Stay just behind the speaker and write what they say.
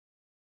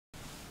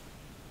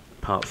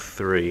Part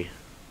 3.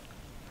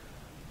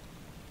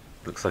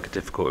 Looks like a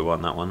difficulty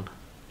one, that one.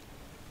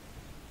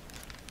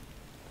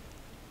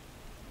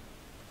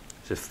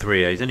 So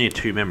 3. He's only had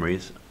 2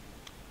 memories.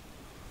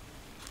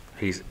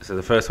 So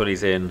the first one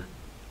he's in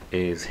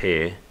is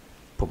here,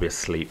 probably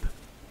asleep.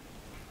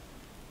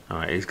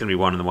 Alright, he's going to be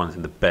one of the ones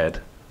in the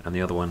bed, and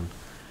the other one...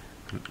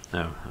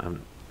 No, I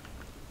haven't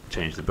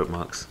changed the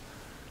bookmarks.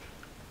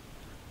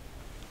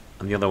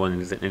 And the other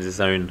one is in his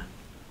own...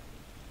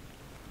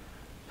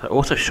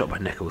 Also shot by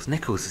Nichols.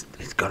 Nichols,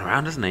 he's gone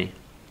around, hasn't he?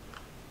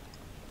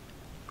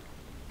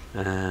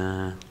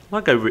 I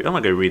might go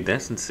read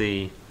this and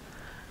see...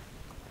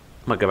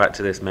 I might go back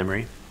to this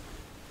memory.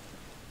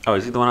 Oh,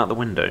 is he the one out the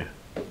window?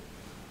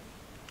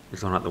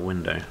 He's the one out the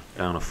window,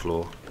 down a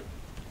floor.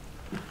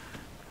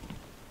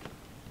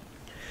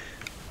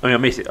 I mean,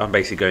 I'm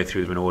basically going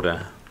through them in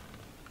order,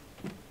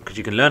 because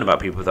you can learn about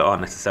people that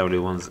aren't necessarily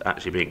the ones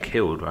actually being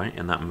killed, right?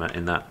 In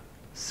that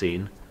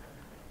scene.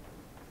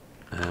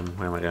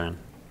 Where am I going?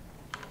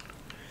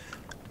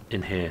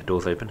 In here,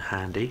 door's open,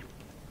 handy.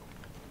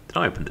 Did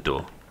I open the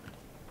door?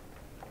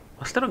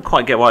 I still don't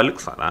quite get why it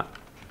looks like that.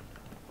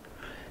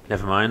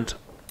 Never mind.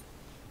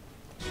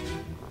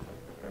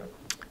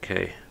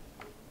 Okay.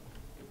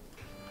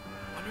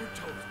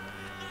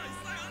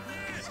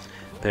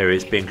 There he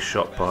is, being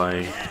shot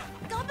by...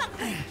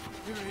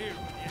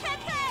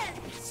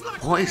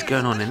 What is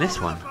going on in this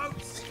one?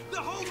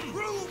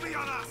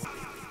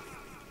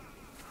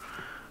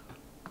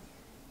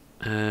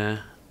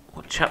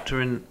 What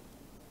chapter in...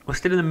 We're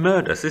still in the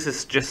murder, so this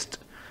is just...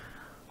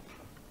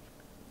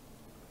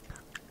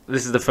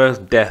 This is the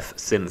first death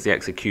since the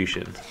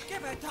execution.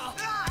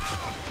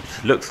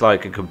 It looks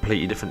like a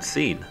completely different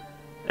scene.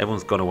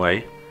 Everyone's gone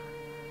away.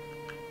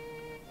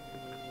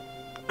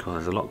 God,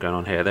 there's a lot going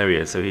on here. There he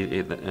is. So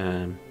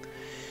the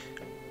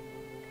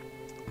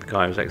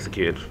guy was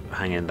executed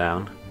hanging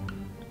down.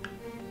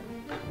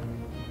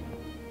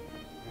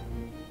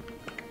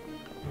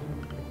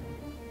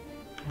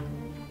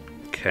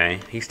 Okay,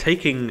 he's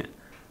taking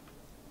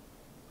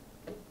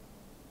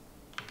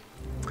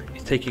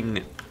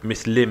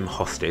Miss Lim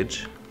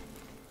hostage.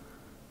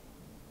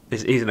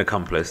 He's an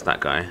accomplice, that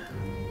guy.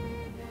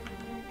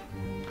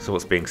 So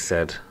what's being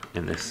said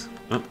in this?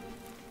 Oh,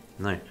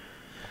 no.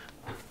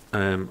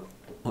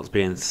 What's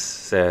being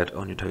said?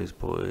 On your toes,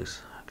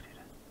 boys.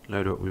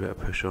 Load up, we better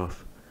push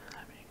off.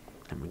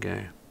 Let me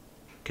go.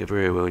 Give her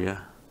here, will ya?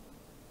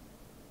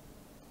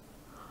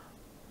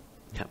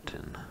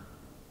 Captain.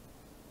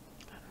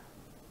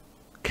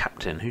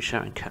 Captain? Who's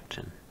shouting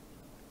captain?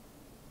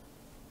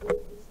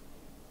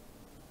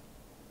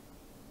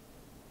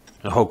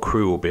 The whole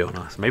crew will be on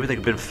us. Maybe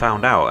they've been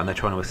found out and they're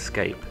trying to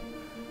escape.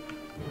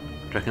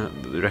 Do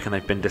you reckon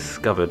they've been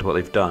discovered what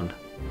they've done?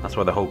 That's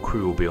why the whole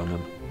crew will be on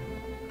them.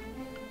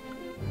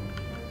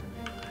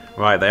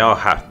 Right, they are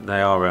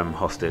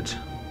hostage.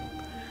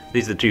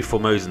 These are the 2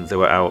 Formosans that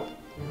were out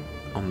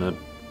on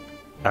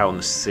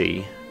the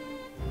sea.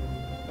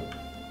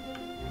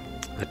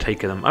 They're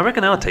taking them. I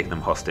reckon they'll take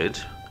them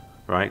hostage,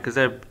 right? Because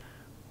they're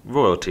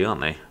royalty,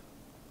 aren't they?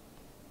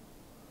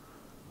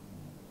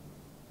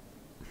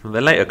 Well, they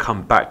later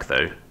come back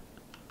though.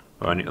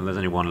 And there's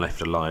only one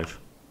left alive.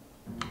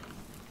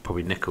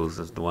 Probably Nichols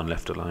is the one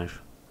left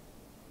alive.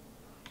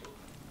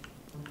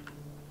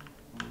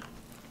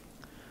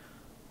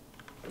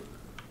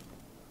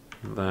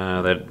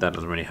 That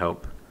doesn't really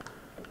help.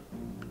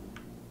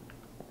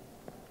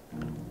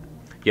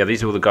 Yeah,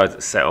 these are all the guys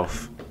that set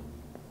off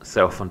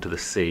onto the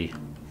sea.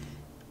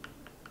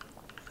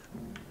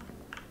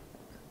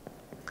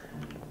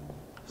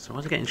 So why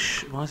is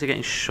he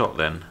getting shot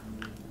then?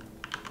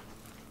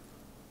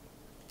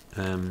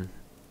 So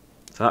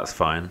that's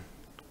fine.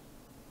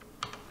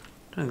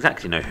 Don't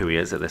exactly know who he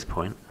is at this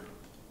point.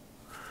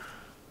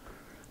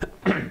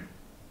 I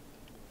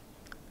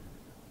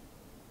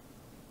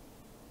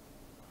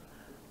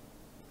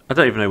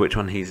don't even know which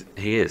one he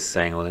is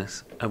saying all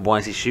this, and why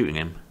is he shooting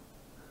him?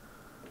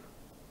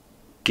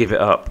 Give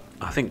it up.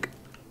 I think...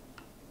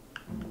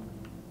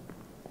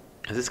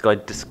 Has this guy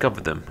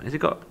discovered them? Why has he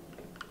got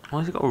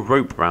a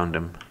rope around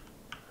him?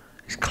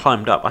 He's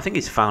climbed up. I think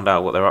he's found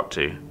out what they're up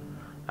to,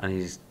 and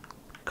he's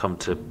come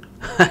to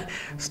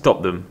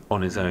stop them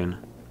on his own.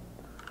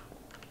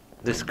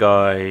 This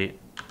guy,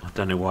 I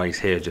don't know why he's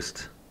here,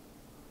 just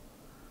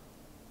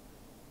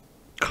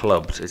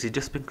clubbed. Has he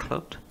just been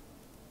clubbed?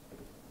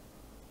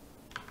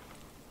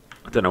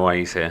 I don't know why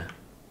he's here.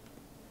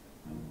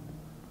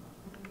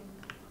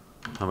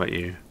 How about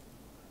you?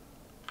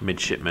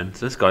 Midshipman.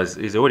 So this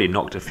he's already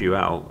knocked a few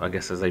out, I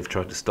guess, as they've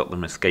tried to stop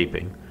them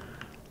escaping.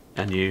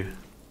 And you...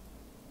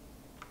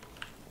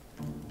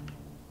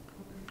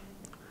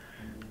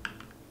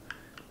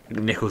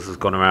 Nichols has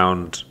gone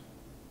around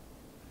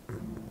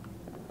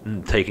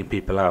taking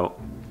people out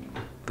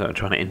that are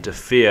trying to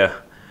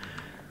interfere.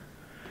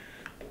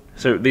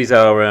 So these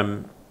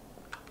are...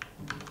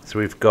 so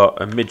we've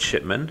got a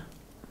midshipman,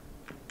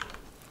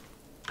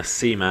 a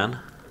seaman.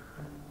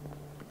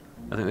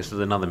 I think this is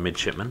another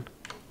midshipman.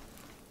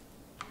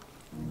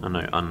 Oh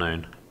no,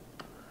 unknown.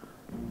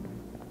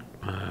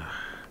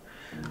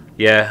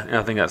 Yeah,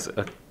 I think that's.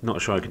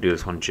 Not sure I can do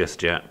this one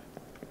just yet.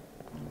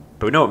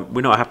 But we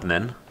know what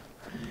happened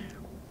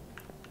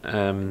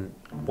then.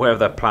 Whatever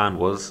that plan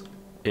was,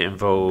 it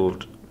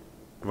involved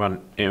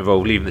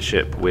leaving the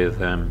ship with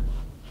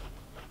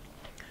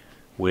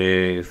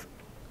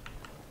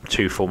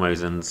two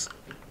Formosans,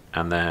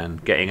 and then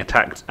getting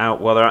attacked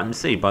out while they're out in the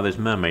sea by those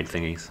mermaid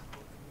thingies.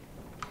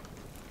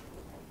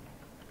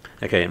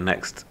 Okay,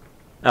 next.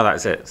 Oh,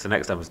 that's it. So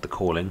next up is the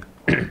calling.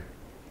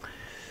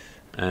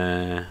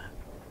 I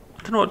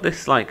don't know what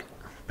this like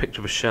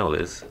picture of a shell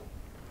is.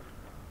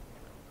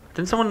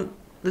 Didn't some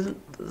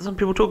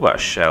people talk about a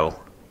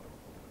shell?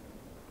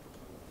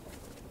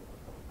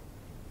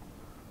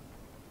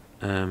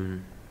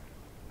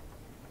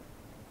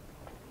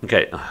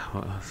 Okay,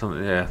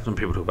 some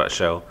people talk about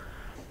shell.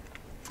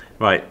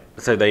 Right,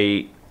 so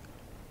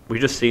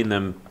we've just seen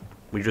them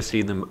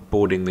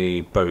boarding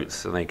the boats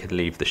so they could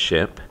leave the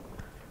ship.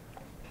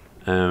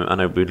 I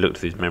know we looked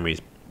at these memories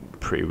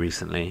pretty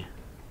recently.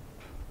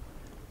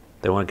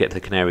 They want to get to the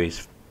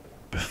Canaries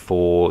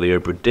before the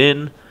Obra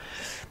Dinn.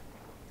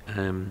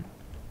 The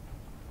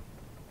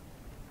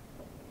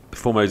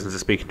Formosans are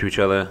speaking to each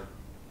other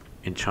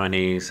in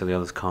Chinese, so the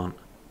others can't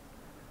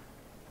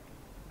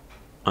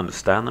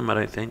understand them, I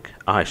don't think.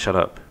 Shut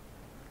up.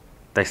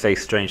 They say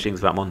strange things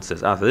about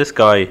monsters. So this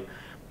guy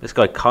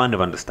kind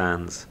of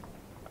understands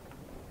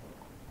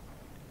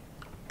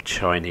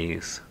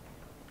Chinese.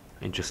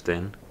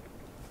 Interesting.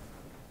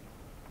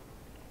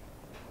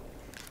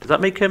 Does that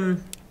make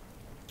him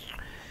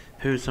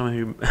someone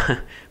who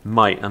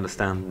might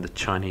understand the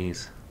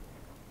Chinese?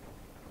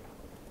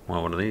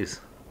 Well, what are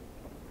these?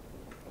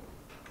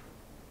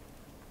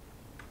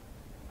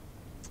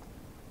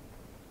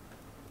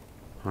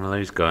 One of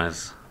those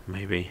guys,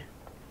 maybe.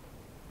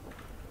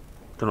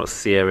 Don't know what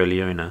Sierra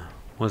Leone.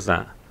 What's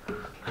that?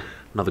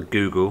 Another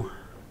Google.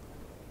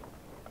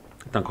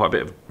 I've done quite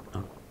a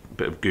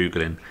bit of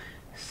Googling.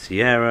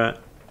 Sierra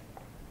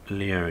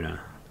Leone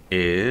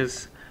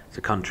is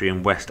a country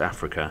in West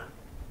Africa.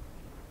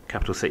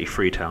 Capital city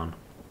Freetown.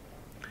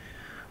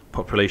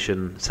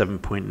 Population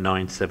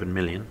 7.97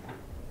 million.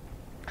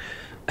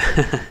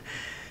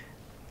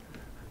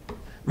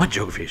 My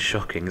geography is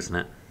shocking, isn't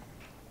it?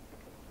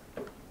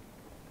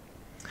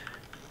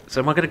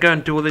 So am I going to go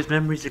and do all these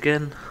memories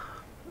again?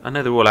 I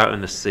know they're all out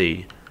in the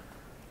sea.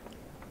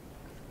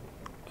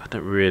 I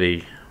don't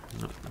really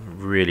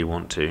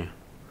want to.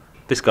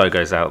 This guy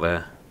goes out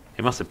there.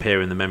 He must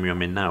appear in the memory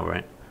I'm in now,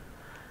 right?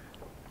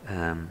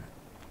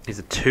 He's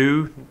a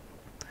 2.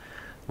 I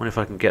wonder if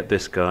I can get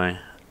this guy.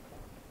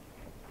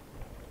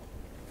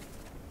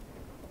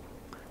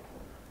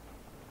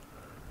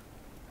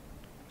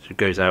 So he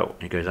goes out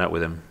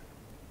with him.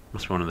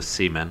 Must be one of the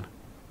seamen.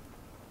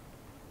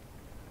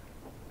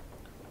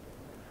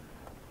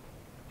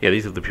 Yeah,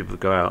 these are the people that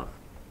go out.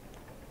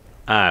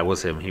 It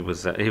was him. He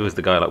was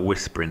the guy like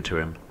whispering to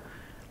him.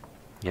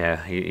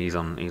 Yeah, he's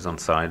on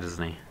side,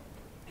 isn't he?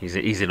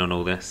 He's in on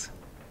all this.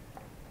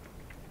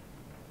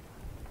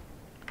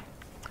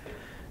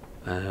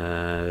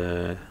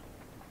 I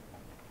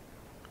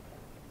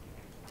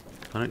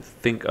don't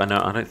think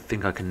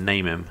I can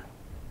name him.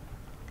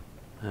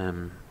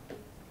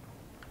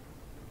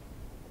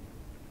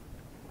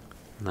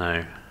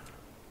 No.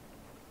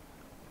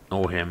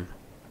 Or him.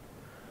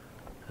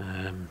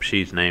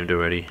 She's named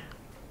already.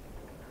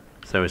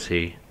 So is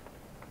he.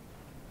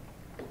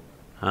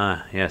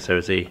 Yeah, so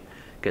is he.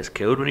 Gets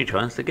killed when he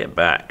tries to get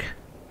back.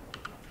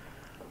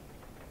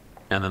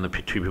 And then the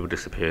 2 people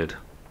disappeared.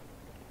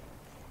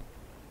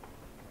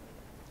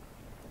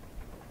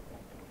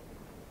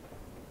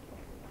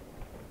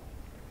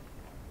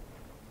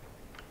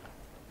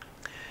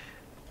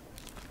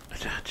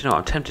 Do you know what?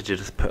 I'm tempted to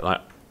just put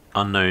like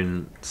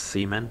unknown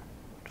seamen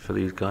for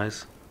these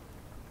guys.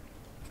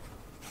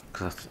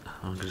 Because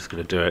I'm just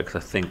going to do it because I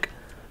think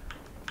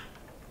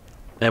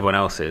everyone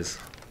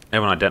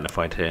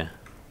identified here.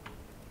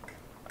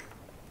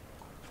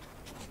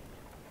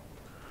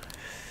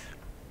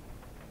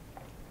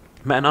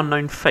 Met an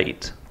unknown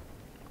fate.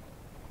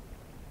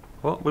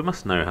 What? We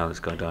must know how this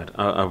guy died.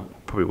 I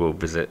probably will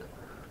visit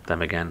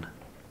them again.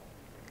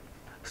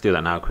 Let's do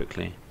that now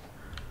quickly.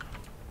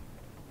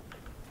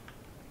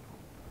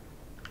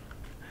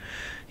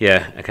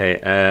 Yeah, okay.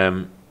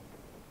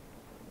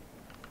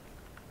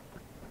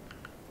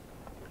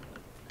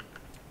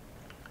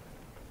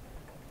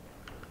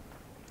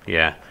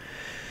 Yeah.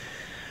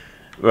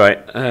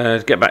 Right,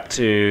 let's get back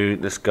to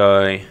this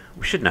guy.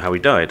 We should know how he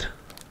died.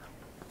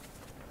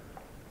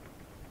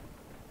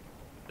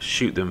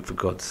 Shoot them for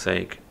God's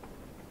sake.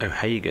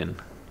 O'Hagan.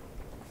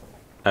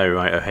 Oh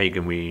right,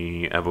 O'Hagan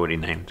we have already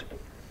named.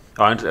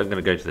 Oh, I'm going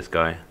to go to this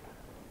guy.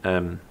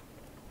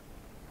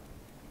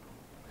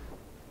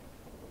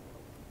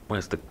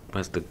 Where's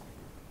the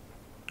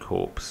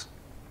corpse?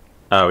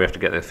 Oh, we have to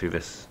get there through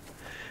this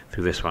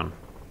one.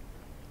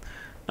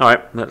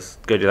 Alright, let's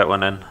go do that one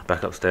then.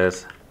 Back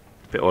upstairs.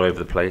 A bit all over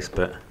the place,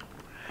 but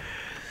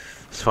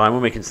it's fine.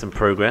 We're making some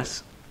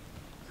progress.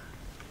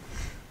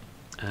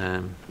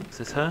 Is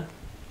this her?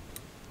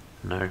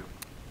 No.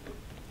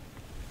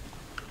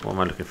 What am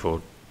I looking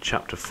for?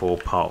 Chapter 4,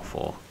 Part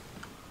 4.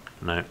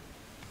 No.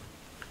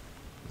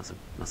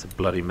 That's a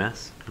bloody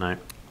mess. No.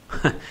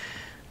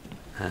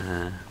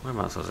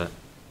 Whereabouts was it?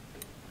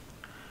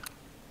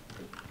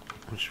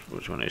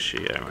 Which one is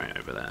she? Oh, right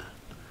over there.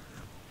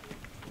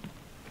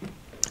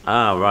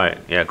 Ah, right.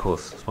 Yeah, of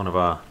course. It's one of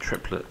our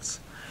triplets.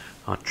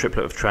 Our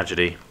triplet of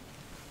tragedy.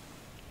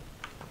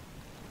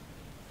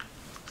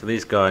 So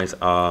these guys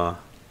are...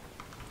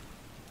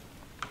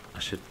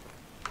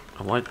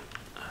 Why?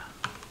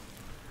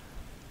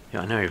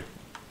 Yeah, I know.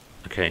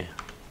 Okay.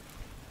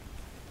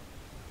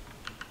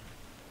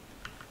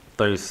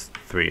 Those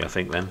three, I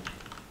think, then.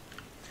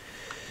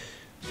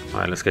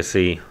 Alright, let's go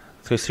see.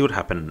 Let's go see what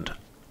happened.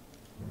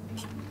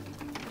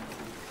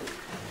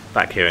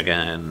 Back here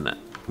again.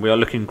 We are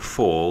looking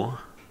for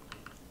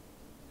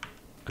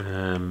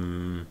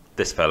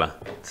this fella.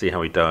 See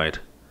how he died.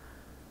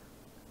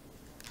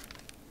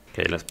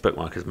 Okay, let's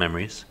bookmark his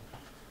memories.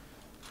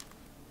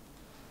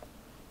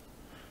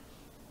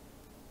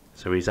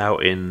 So he's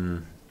out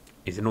in...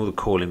 He's in all the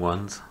calling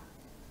ones.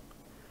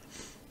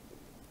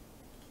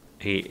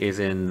 He is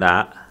in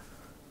that.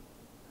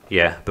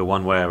 Yeah, the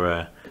one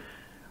where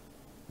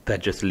they're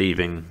just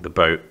leaving the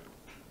boat.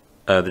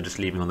 They're just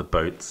leaving on the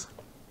boats.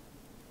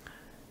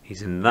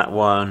 He's in that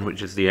one,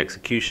 which is the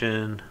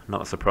execution.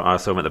 Not a surprise. I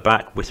saw him at the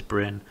back,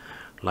 whispering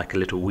like a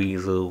little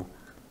weasel.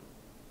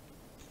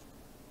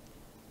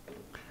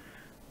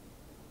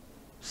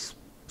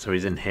 So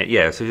he's in here.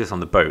 Yeah, so he's just on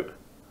the boat.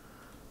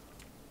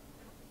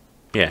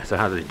 Yeah, so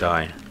how did he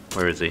die?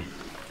 Where is he?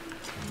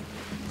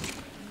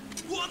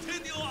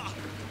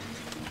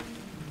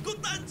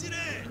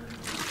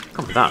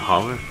 Can't be that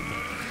hard.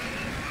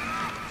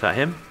 Is that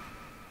him?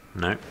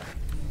 No.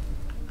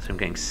 That's him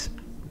getting...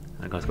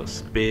 That guy's got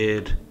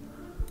speared.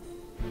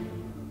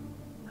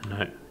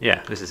 No.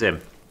 Yeah, this is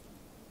him.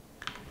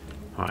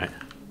 Alright.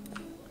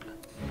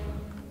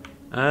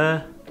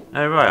 Oh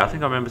right, I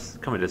think I remember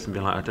coming to this and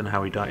being like, I don't know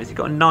how he died. Has he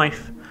got a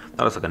knife?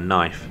 That looks like a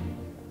knife.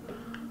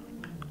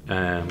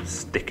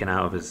 Sticking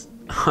out of his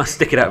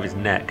sticking out of his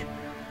neck.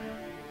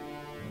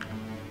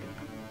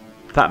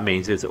 That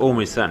means it's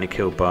almost certainly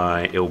killed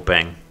by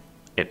Beng.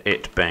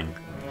 It Beng.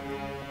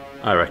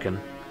 I reckon.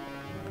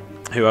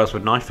 Who else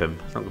would knife him?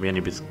 It's not gonna be any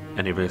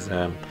of his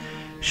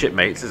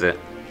shipmates, is it?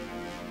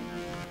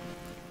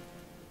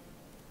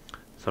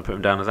 So I put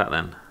him down as that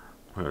then.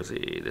 Where is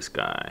he? This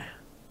guy.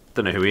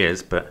 Don't know who he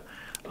is, but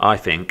I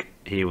think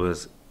he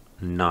was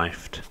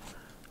knifed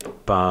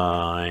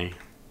by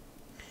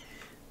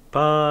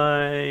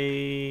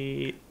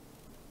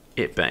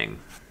It Bang,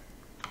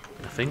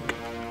 I think.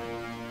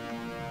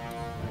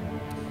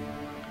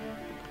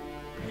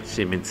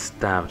 See him being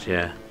stabbed,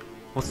 yeah.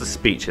 What's the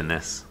speech in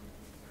this?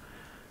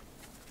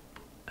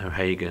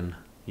 O'Hagan,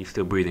 you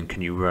still breathing,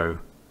 can you row?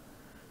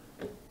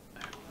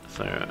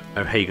 So,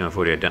 O'Hagan I've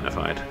already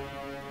identified.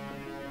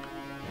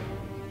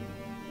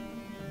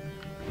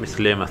 Miss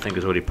Lim, I think,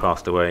 has already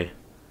passed away.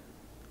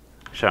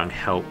 Shouting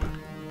help.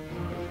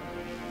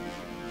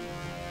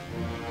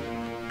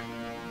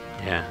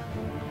 Yeah.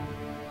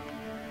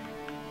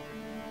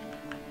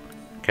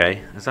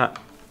 Okay, is that...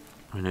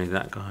 I know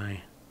that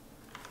guy.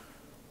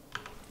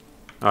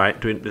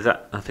 Alright, is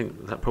that... I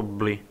think that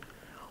probably...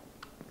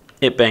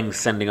 It Bang's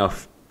sending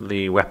off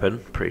the weapon.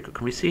 Pretty good.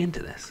 Can we see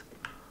into this?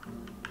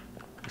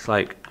 It's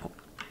like...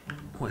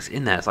 What's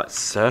in there? It's like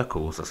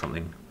circles or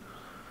something.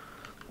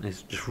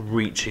 He's just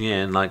reaching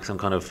in like some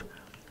kind of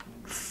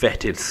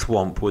fetid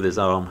swamp with his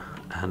arm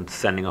and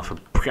sending off a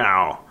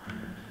pow,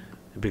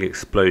 a big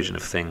explosion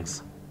of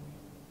things.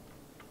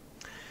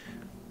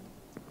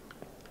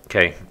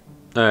 Okay.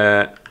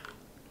 Do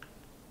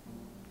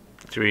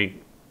we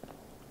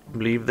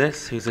leave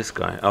this? Who's this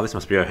guy? Oh, this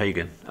must be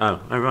O'Hagan. Oh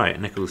right.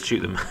 Nichols,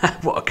 shoot them.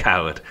 What a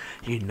coward.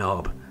 You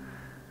knob.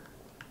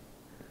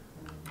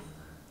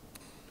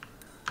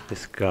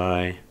 This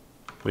guy.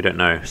 We don't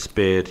know.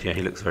 Speared. Yeah,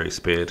 he looks very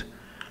speared.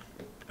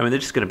 I mean, they're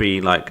just going to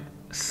be like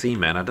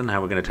seamen. I don't know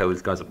how we're going to tell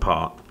these guys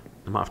apart.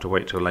 I might have to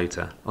wait till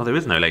later. Oh, there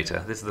is no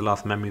later. This is the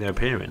last memory they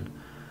appear in.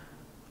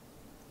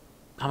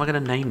 How am I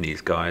going to name these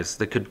guys?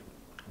 They could...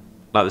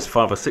 Like, there's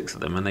 5 or 6 of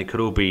them, and they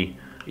could all be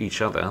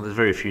each other. There's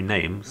very few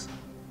names.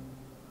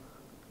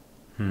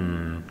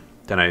 Don't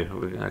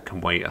know. I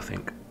can wait, I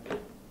think.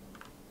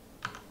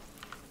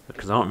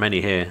 Because there aren't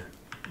many here.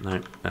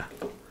 No.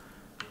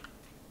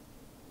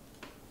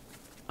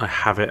 I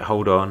have it.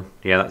 Hold on.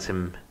 Yeah, that's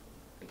him.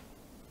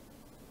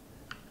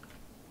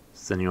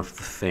 Sending off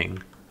the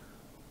thing.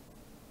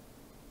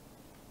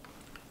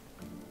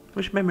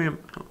 Which memory am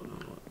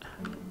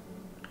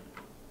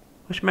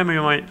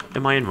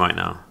I in right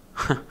now?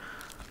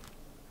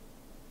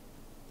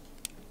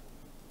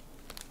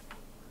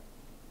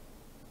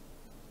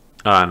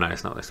 Ah, no,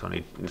 it's not this one.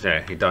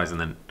 He dies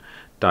and then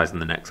dies in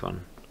the next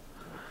one.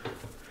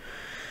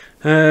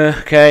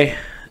 Okay.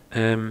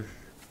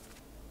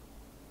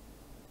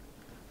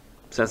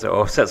 Sets it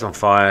off. Sets on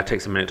fire.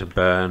 Takes a minute to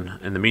burn.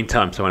 In the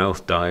meantime, someone else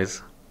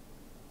dies.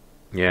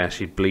 Yeah,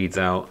 she bleeds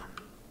out.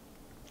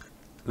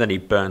 Then he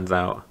burns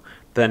out.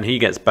 Then he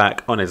gets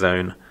back on his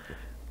own,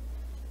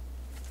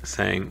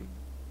 saying,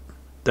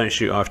 Don't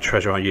shoot after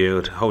treasure on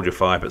yield. Hold your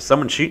fire, but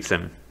someone shoots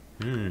him.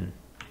 I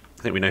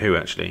think we know who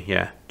actually.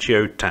 Yeah,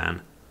 Chio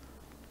Tan.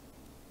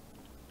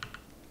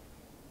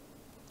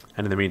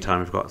 And in the meantime,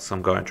 we've got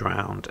some guy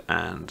drowned,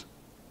 and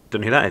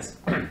don't know who that is.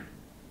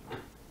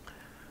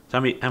 So how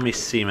many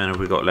seamen have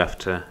we got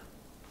left to?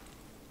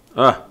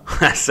 Oh,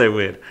 that's so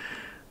weird.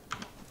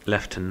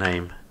 Left to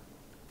name.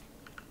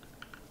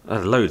 Oh,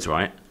 there's loads,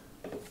 right?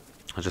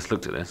 I just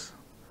looked at this.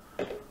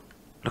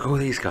 Look at all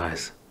these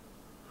guys.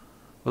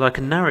 Well, I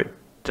can narrow it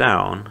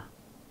down.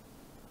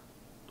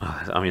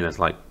 Oh, I mean, there's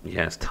like,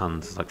 yeah, it's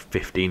tons. There's like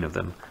 15 of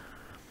them.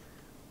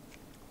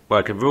 Well,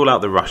 I can rule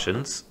out the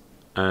Russians.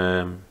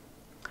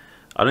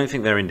 I don't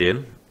think they're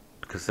Indian,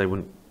 because they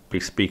wouldn't be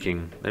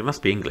speaking. They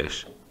must be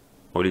English,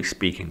 or at least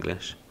speak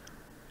English.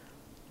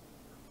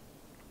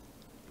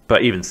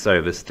 But even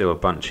so, there's still a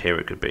bunch here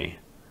it could be.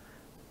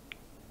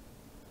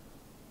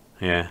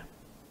 Yeah.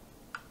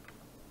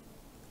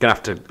 Gonna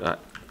have to.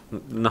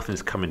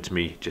 Nothing's coming to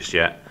me just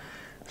yet,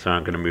 so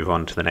I'm going to move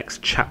on to the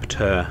next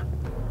chapter.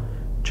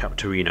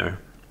 Chapterino.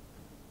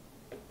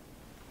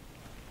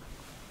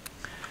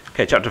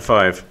 Okay, chapter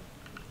 5.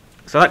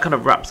 So that kind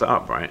of wraps it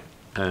up, right?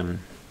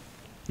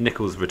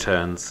 Nichols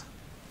returns.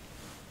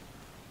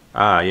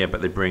 Ah, yeah,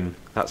 but they bring.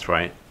 That's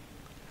right.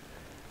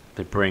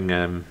 They bring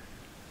that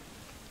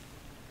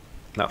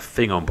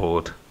thing on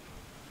board.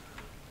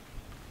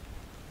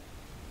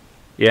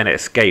 Yeah, and it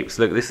escapes.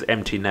 Look, this is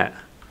empty net.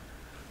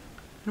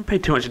 I don't pay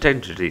too much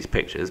attention to these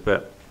pictures,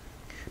 but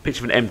a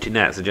picture of an empty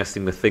net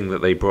suggesting the thing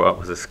that they brought up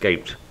was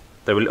escaped.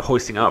 They were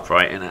hoisting it up,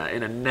 right, in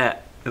a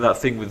net. That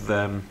thing with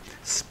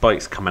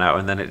spikes coming out,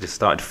 and then it just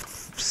started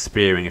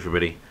spearing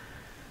everybody.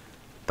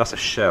 That's a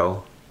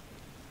shell.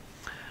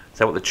 Is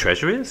that what the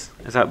treasure is?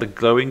 Is that the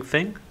glowing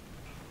thing?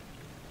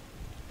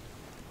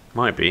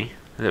 Might be.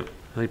 Are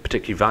they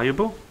particularly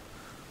valuable?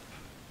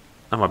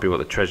 That might be what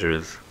the treasure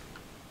is,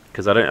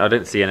 because I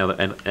don't see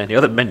any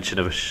other mention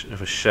of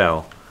a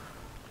shell.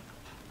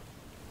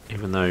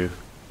 Even though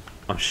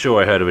I'm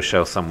sure I heard of a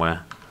shell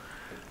somewhere.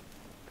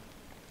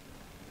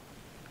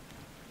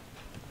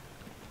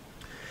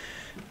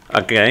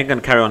 Okay, I'm going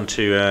to carry on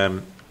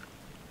to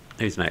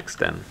who's next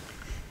then?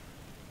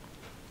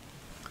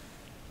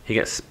 He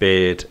gets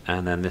speared,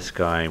 and then this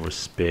guy was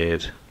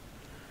speared.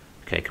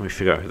 Okay, can we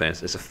figure out who that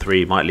is? It's a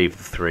 3. Might leave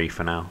the 3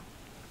 for now.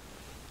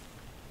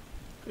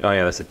 Oh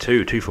yeah, that's a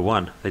 2. 2 for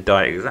 1. They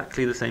die at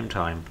exactly the same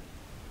time.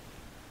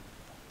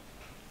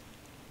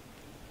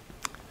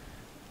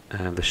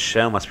 The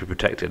shell must be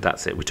protected.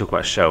 That's it. We talk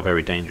about shell.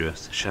 Very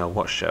dangerous. Shell.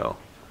 What shell?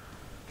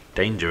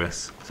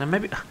 Dangerous. So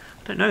maybe I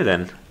don't know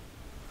then.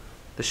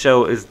 The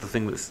shell is the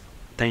thing that's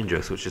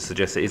dangerous, which just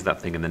suggests it is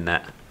that thing in the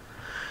net.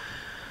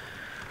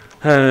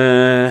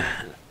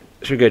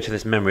 Should we go to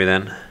this memory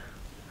then?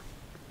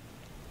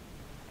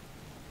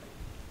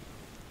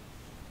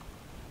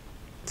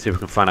 See if we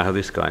can find out how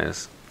this guy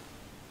is.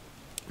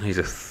 He's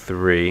a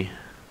 3.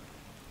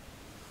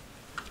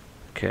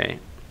 Okay.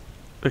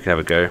 We can have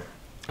a go,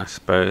 I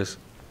suppose.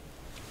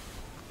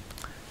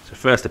 So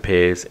first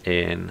appears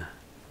in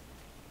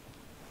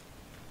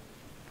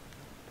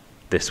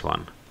this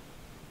one.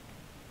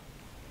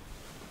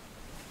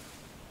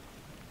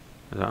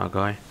 Is that our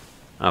guy?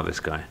 Oh, this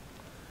guy.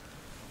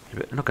 Yeah,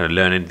 but we're not going to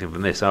learn anything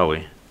from this, are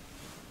we?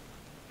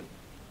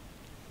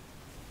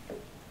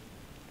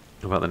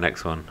 What about the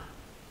next one?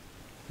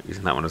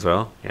 Using that one as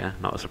well? Yeah,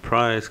 not a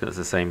surprise, because it's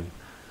the same,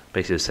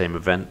 basically the same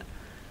event.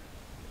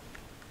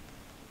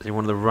 Is he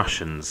one of the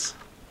Russians?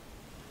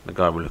 The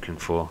guy we're looking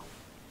for.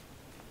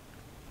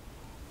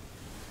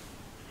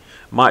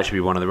 Might actually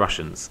be one of the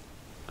Russians.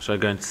 Shall I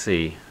go and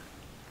see?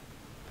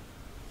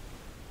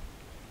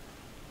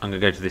 I'm going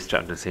to go to this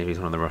chapter and see if he's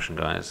one of the Russian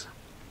guys.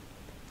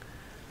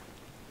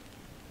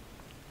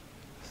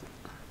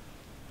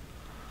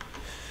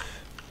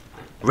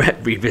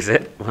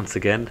 Revisit once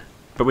again.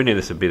 But we knew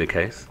this would be the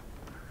case.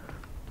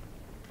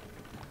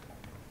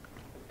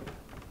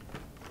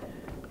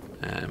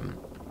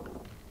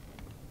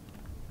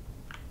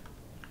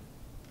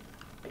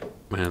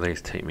 Where do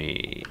these take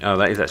me? Oh,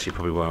 that is actually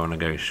probably where I want to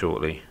go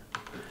shortly.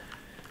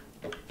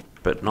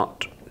 But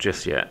not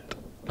just yet.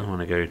 I want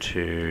to go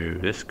to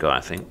this guy,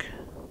 I think.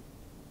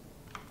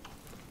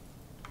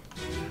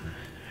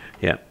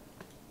 Yeah.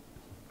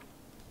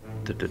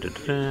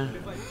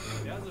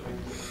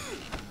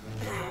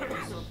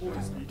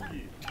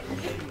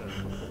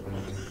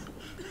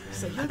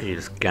 How can you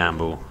just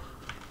gamble?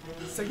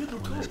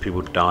 There's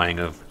people dying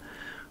of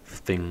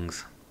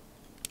things.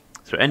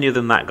 So any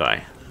other than that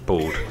guy?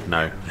 Bald?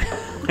 No.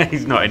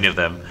 He's not any of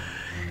them.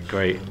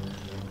 Great.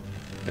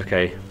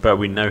 Okay, but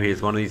we know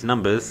he's one of these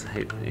numbers.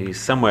 He's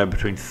somewhere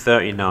between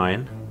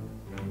 39.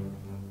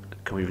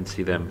 Can we even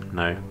see them?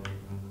 No.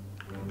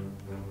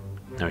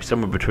 No, he's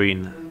somewhere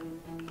between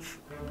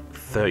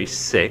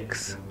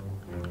 36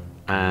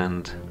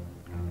 and...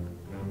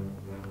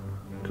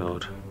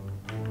 God.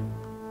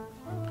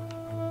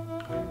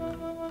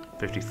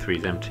 53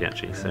 is empty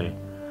actually, so...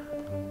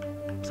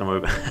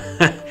 Somewhere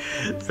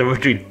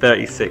between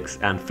 36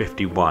 and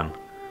 51.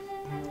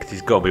 Because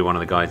he's got to be one of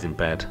the guys in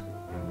bed.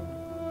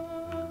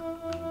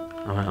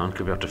 Oh, hang on,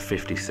 could be up to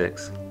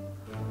 56.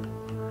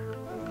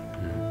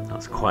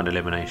 That's quite an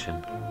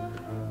elimination.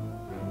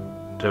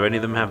 Do any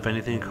of them have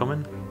anything in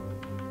common?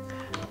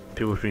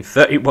 People between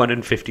 31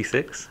 and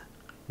 56?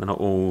 They're not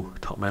all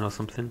top men or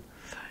something?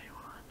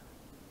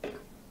 31.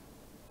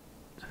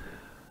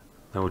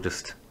 They're all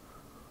just...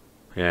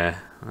 Yeah,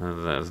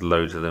 there's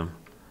loads of them.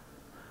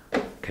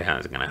 Okay,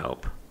 how's it going to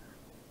help?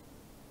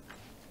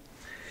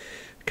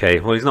 Okay,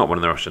 well, he's not one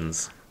of the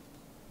Russians.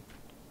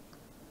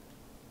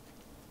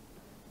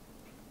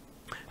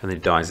 And then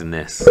he dies in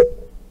this.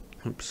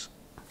 Oops.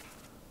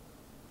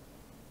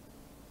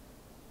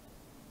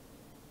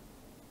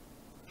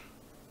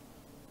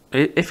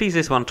 If he's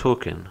this one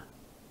talking,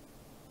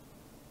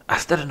 I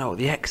still don't know what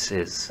the X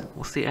is.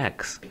 What's the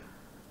X?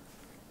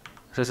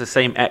 So it's the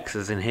same X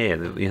as in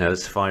here. You know,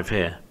 there's 5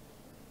 here.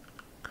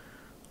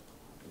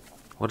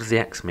 What does the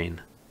X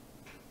mean?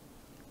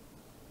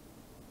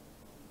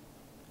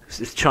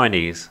 It's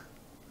Chinese.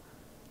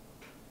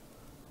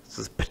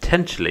 So it's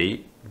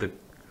potentially the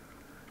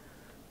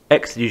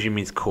X usually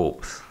means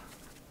corpse.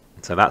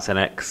 So that's an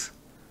X.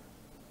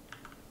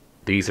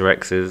 These are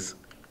X's.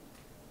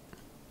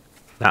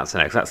 That's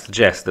an X. That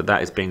suggests that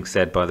that is being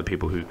said by the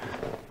people who,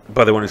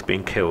 by the one who's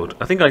being killed.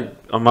 I think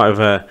I might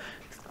have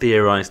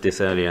theorized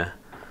this earlier,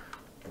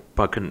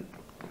 but I couldn't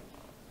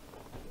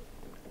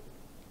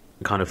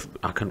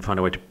find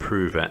a way to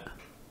prove it.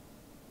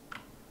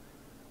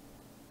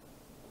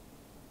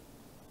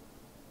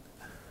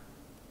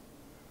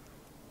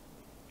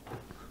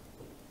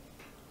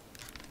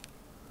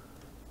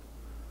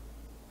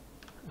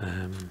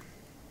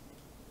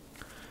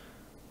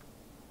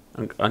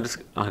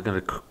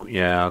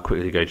 I'll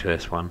quickly go to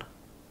this one.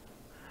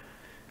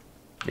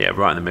 Yeah,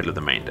 right in the middle of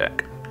the main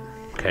deck.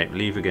 Okay,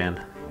 leave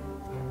again.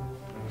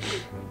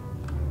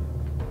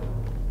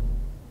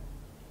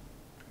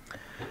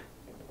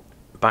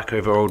 Back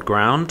over old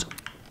ground.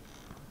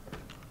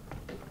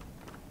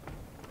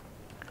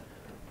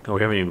 Oh,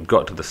 we haven't even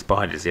got to the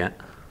spiders yet.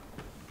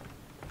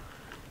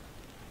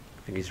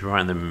 I think he's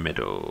right in the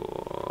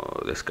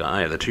middle. This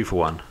guy, the 2 for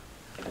 1.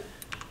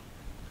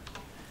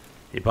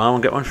 You buy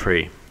one, get one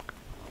free.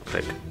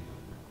 Click.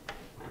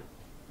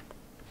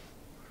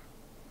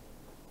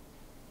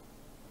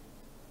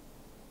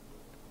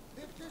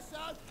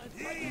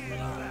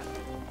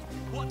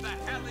 What the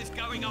hell is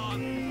going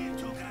on?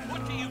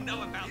 What do you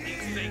know about these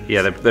things?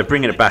 Yeah, they're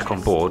bringing it back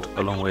on board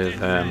along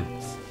with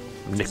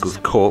Nichol's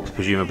corpse,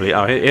 presumably.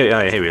 Oh,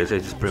 here he is. They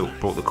just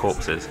brought the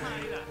corpses.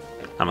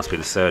 That must be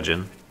the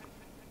surgeon.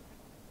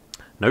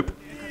 Nope.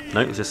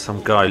 Nope, it's just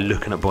some guy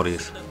looking at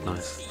bodies.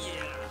 Nice.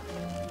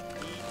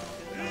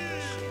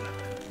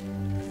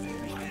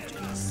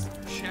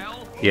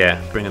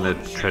 Yeah, bringing the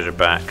treasure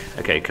back.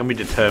 Okay, can we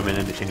determine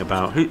anything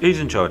about... Who's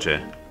in charge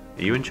here?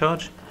 Are you in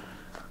charge?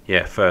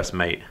 Yeah, first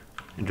mate.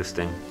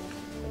 Interesting.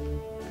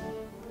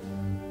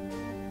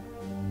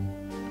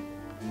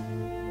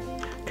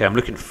 Okay, I'm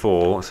looking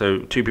for... So,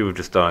 2 people have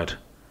just died.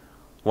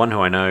 One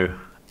who I know,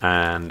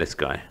 and this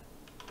guy.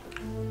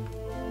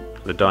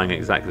 They're dying at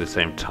exactly the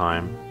same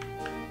time.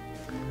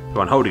 The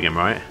one holding him,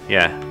 right?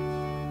 Yeah.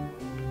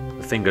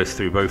 The thing goes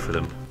through both of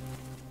them.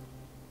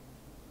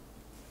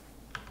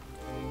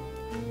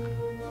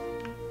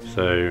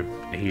 So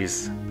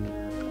he's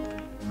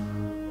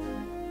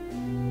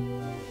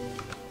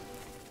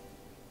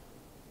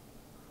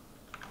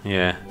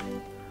yeah.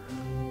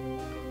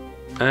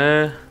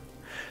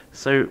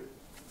 So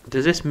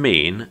does this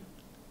mean?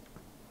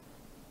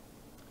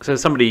 So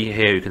there's somebody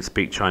here who can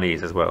speak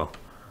Chinese as well,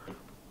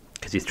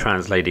 because he's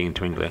translating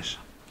into English.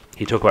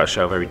 He talked about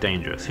Shell very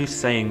dangerous. Who's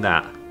saying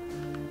that?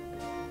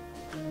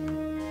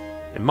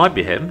 It might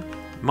be him.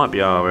 It might be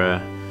our.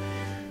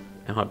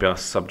 It might be our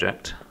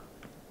subject.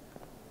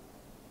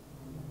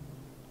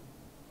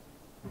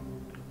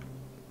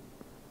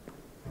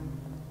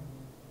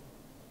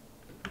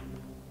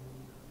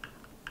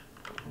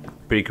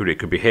 Pretty cool. It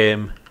could be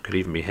him. Could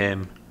even be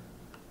him.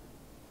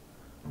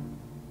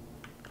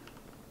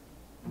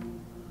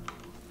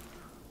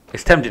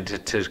 It's tempting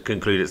to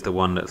conclude it's the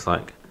one that's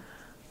like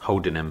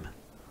holding him.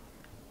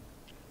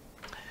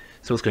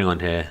 So what's going on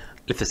here?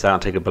 Lift this out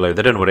and take it below.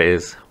 They don't know what it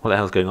is. What the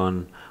hell's going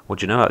on? What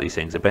do you know about these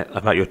things?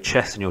 About your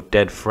chest and your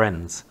dead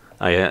friends.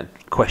 Oh yeah,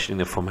 questioning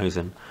the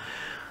Formosan.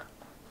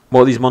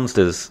 What are these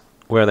monsters?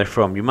 Where are they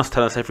from? You must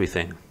tell us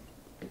everything.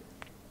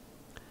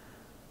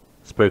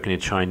 Spoken in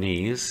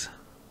Chinese.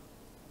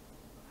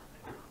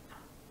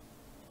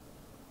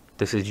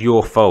 This is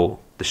your fault.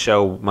 The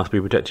shell must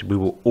be protected. We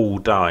will all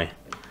die.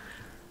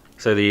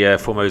 So the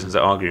Formosans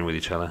are arguing with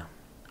each other.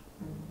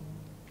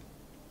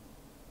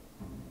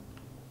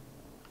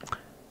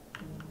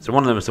 So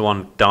one of them is the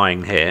one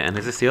dying here, and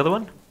is this the other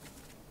one?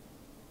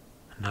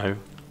 No.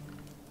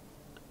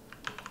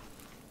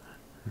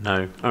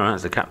 No. Alright,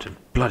 that's the captain.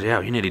 Bloody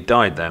hell, you nearly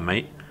died there,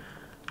 mate.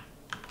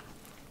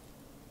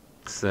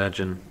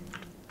 Surgeon.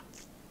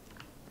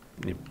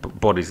 Your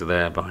bodies are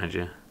there behind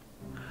you.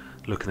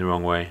 Looking the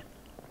wrong way.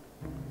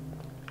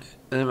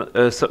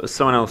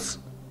 Someone else.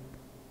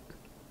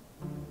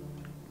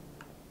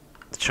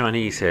 The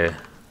Chinese here.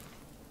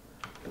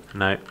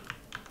 No.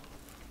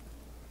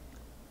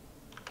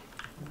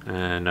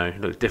 No,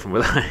 it looks different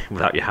without,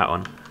 without your hat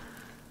on.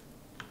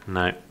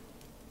 No.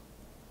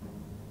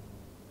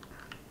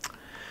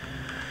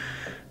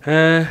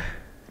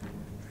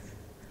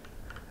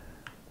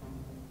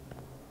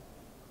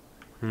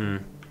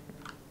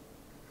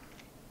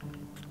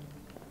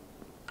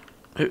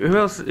 Who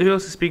else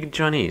is speaking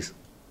Chinese?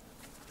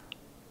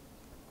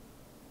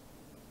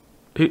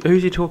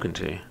 Who's he talking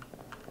to?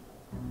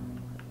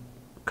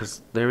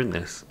 Because they're in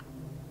this.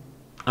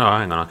 Oh,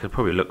 hang on, I could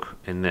probably look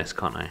in this,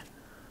 can't I?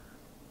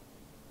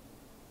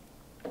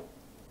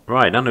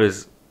 Right, none of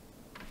his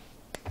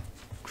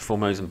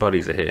Formosan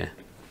buddies are here.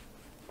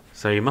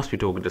 So he must be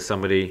talking to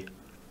somebody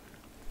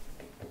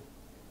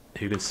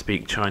who can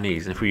speak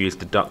Chinese. And if we use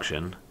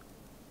deduction,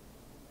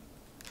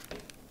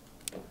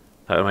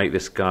 that would make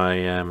this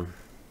guy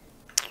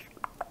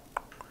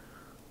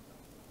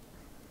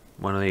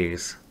one of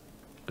these.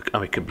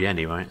 Oh, it could be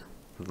any, right?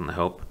 Doesn't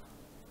help.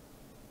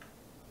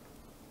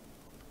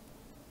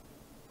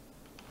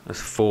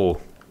 That's four.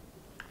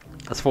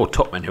 That's four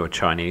top men who are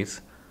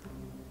Chinese.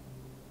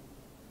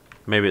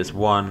 Maybe it's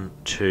 1,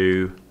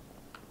 2,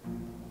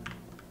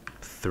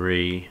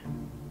 3.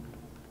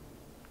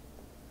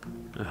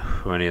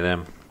 Or any of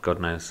them.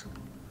 God knows.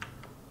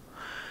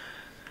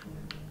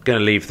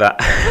 Gonna leave that.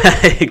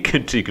 It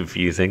could be too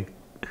confusing.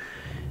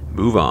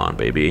 Move on,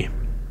 baby.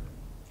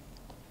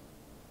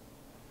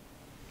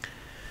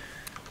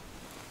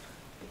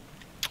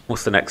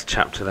 What's the next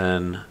chapter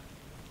then?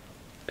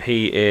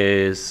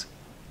 He's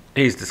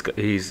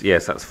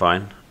yes, that's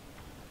fine.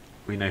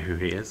 We know who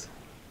he is.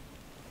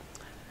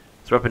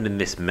 So what happened in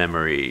this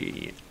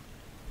memory?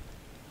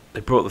 They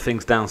brought the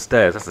things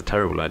downstairs. That's a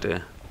terrible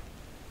idea.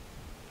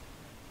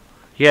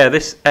 Yeah,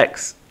 this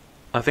X,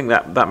 I think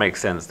that makes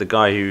sense. The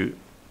guy who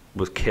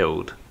was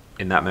killed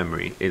in that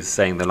memory is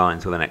saying the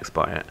lines with an X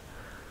by it.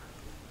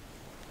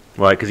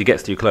 Right, because he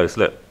gets too close.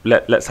 Look,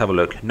 let's have a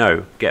look.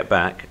 No, get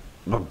back.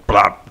 Blah,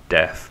 blah,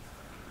 death.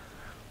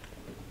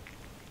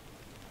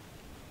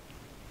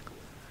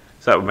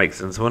 So that would make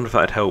sense. I wonder if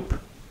that would help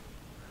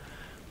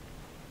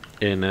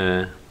in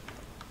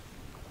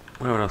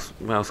where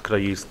else could I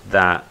use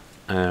that?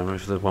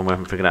 If there's one we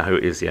haven't figured out who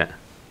it is yet.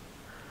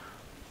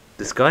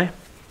 This guy?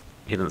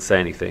 He didn't say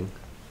anything.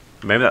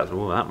 Maybe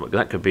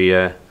that could be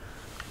a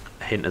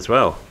hint as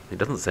well. He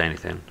doesn't say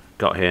anything.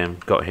 Got him.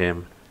 Got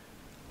him.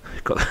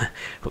 Got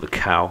the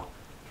cow.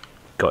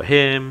 Got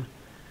him.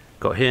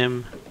 Got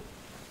him.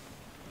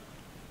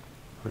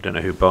 We don't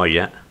know who by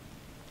yet.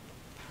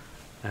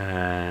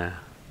 Don't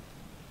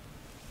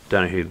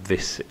know who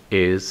this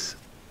is.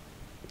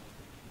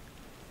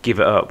 Give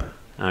it up.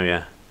 Oh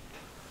yeah.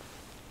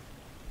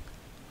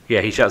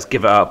 Yeah, he shouts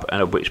give it up,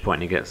 and at which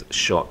point he gets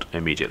shot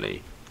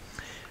immediately.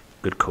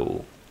 Good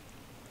call.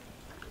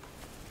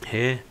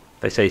 Here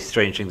they say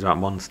strange things about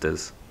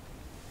monsters.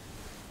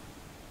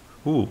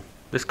 Ooh,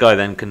 this guy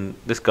then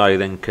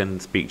can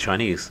speak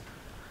Chinese.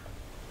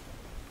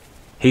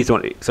 He's the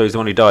one, so he's the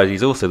one who died.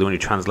 He's also the one who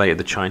translated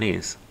the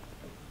Chinese.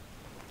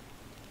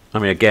 I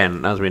mean,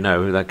 again, as we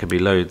know, that could be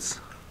loads.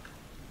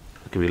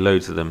 There could be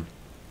loads of them.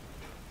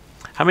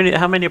 How many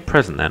are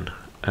present then?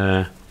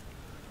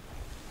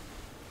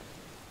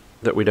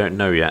 That we don't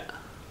know yet.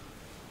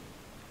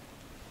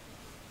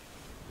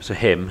 So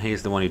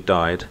he's the one who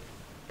died.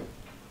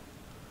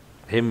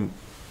 Him,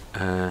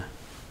 it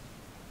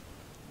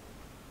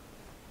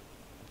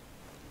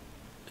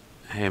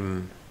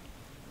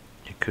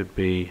could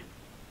be.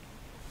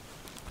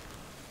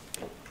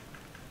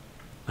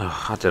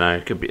 Oh, I don't know.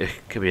 It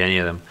could be any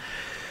of them.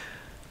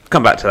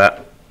 Come back to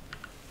that.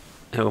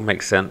 It will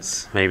make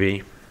sense,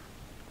 maybe.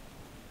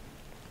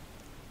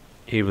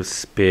 He was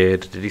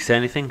speared. Did he say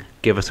anything?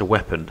 Give us a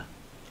weapon.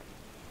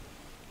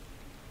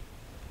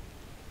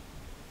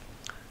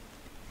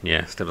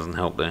 Yeah, still doesn't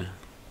help though.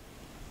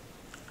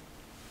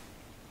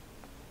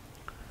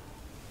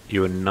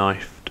 You were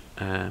knifed.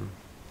 Can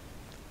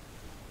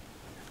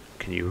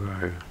you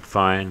row?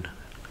 Fine.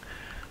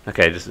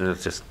 Okay,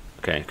 let's just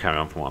carry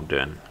on from what I'm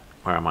doing.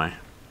 Where am I?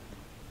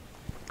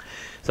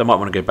 So I might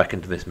want to go back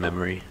into this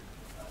memory.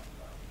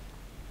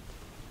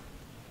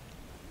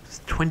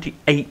 There's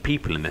 28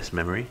 people in this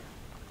memory.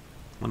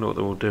 Wonder what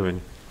they're all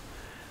doing.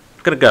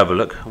 I'm gonna go have a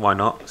look. Why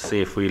not?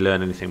 See if we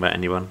learn anything about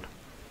anyone.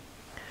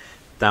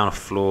 Down a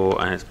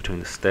floor, and it's between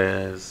the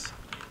stairs.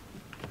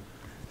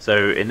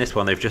 So in this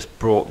one, they've just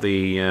brought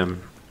the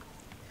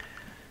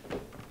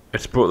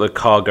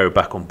cargo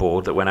back on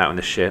board that went out in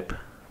the ship.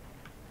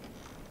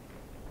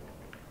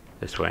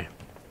 This way.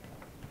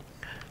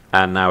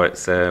 And now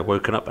it's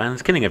woken up and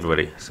it's killing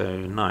everybody. So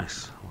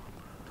nice.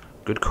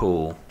 Good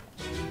call.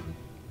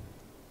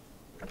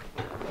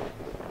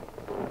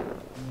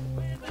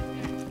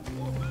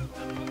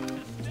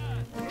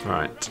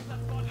 Right.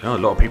 Oh, a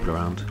lot of people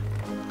around.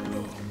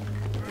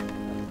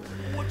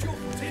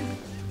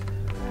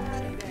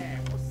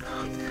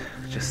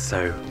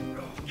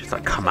 Just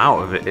like come out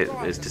of it.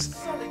 It's just,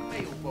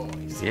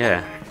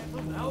 yeah.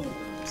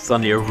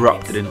 Suddenly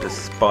erupted into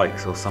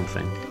spikes or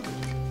something.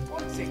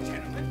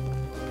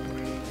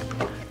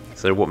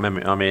 So what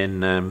memory? I'm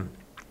in.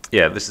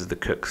 Yeah, this is the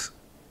cook's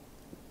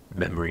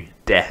Memory.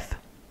 Death.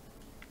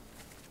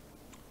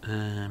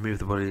 Move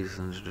the bodies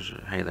and...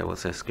 Hey there,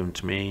 what's this? Given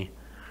to me.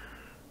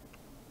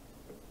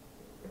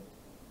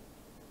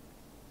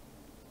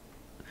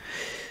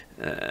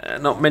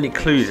 Not many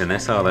clues in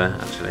this, are there,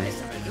 actually?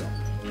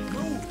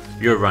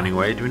 You're running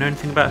away. Do we know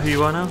anything about who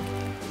you are now?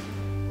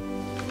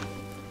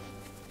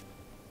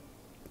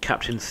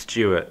 Captain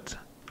Stewart.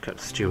 Captain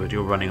Stewart,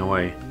 you're running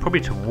away. Probably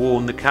to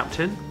warn the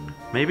captain?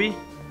 Maybe?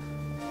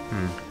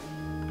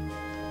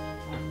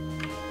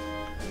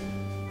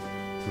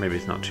 Maybe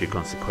it's not too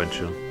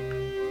consequential.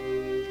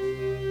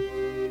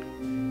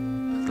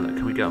 Look,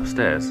 can we get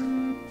upstairs?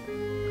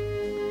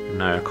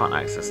 No, I can't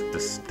access the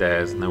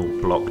stairs and they're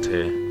all blocked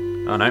here.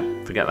 Oh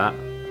no, forget that.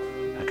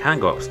 I can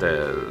go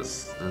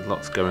upstairs. There's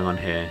lots going on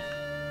here.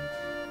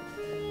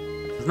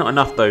 There's not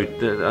enough though. I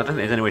don't think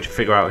there's any way to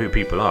figure out who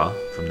people are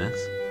from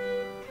this.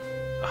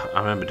 I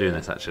remember doing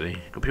this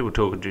actually. Got people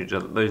talking to each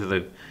other. Those are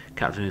the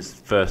captain's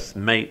first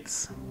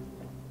mates.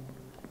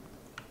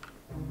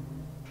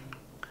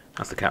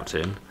 That's the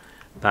captain.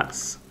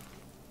 That's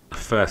the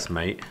first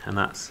mate, and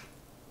that's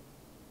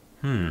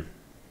we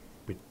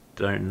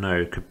don't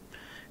know.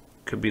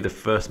 Could be the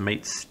first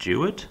mate's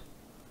steward.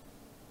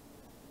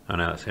 Oh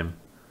no, that's him.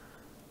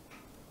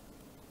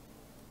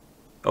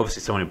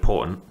 Obviously someone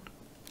important.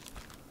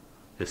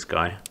 This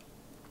guy.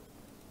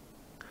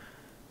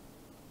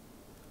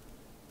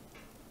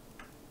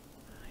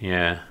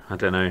 Yeah, I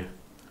don't know.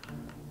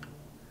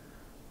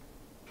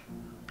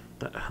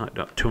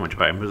 Not too much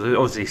about him.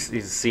 Obviously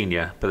he's a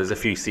senior, but there's a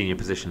few senior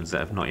positions that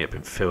have not yet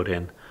been filled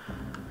in.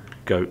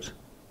 Goat.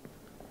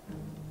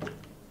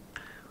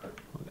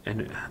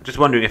 And just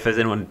wondering if there's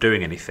anyone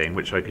doing anything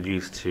which I could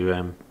use to,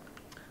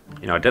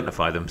 you know,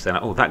 identify them. Saying,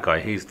 oh, that guy,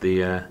 he's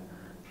the,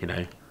 you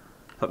know,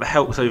 like the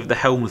helm. So the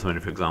helmsman,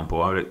 for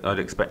example, I'd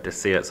expect to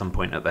see at some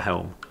point at the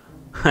helm,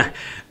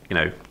 you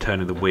know,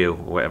 turning the wheel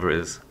or whatever it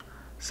is.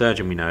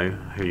 Surgeon, we know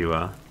who you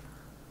are.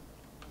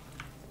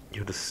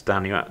 You're just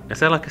standing out.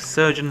 Is there like a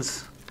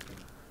surgeon's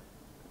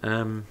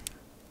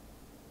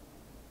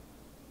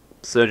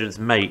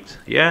mate?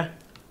 Yeah?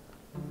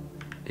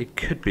 It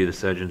could be the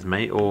surgeon's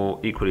mate, or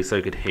equally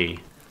so could he.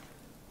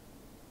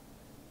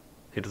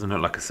 He doesn't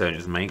look like a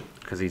surgeon's mate,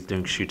 because he's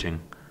doing shooting.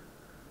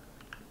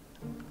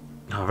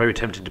 Oh, very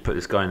tempted to put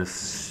this guy in as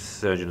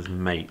surgeon's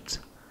mate.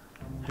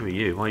 Who are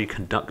you? Why are you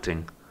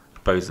conducting?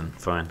 Bosun,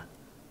 fine.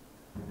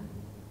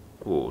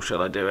 Oh,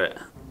 shall I do it?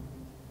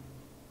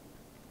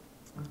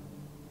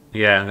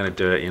 Yeah, I'm going to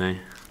do it, you know.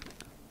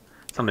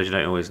 Sometimes you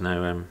don't always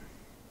know. I'm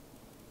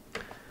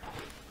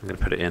going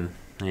to put it in.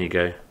 There you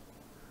go.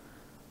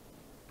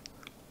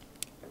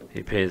 He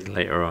appears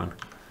later on.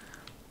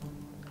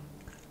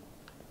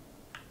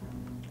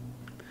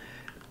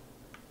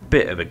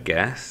 Bit of a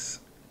guess.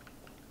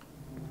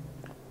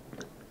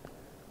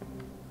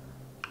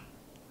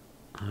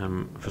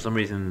 For some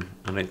reason,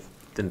 I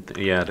don't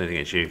think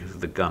it's you because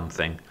of the gun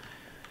thing.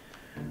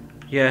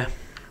 Yeah.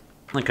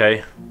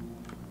 Okay.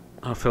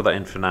 I'll fill that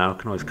in for now.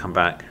 Can always come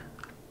back.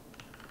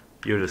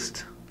 You're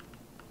just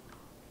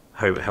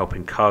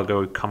helping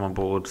cargo come on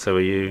board. So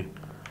are you.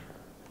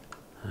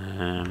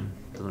 Doesn't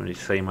really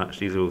say much.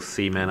 These are all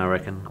seamen, I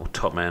reckon, or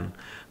top men.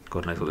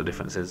 God knows what the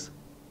difference is.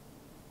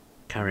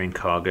 Carrying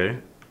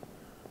cargo.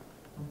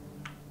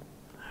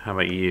 How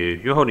about you?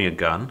 You're holding a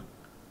gun.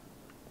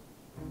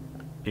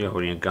 You're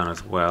holding a gun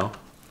as well.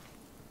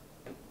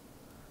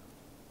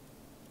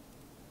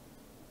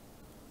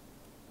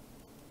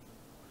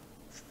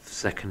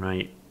 Second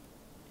mate.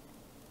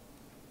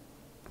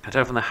 I can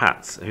tell from the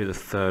hats who the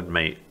third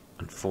mate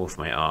and fourth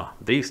mate are.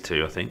 These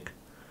two, I think.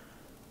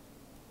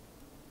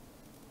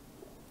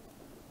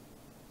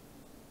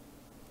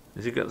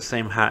 Has he got the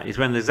same hat? He's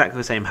wearing exactly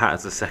the same hat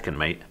as the second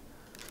mate.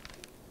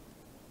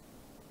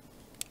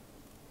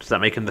 Does that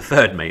make him the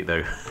third mate,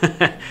 though?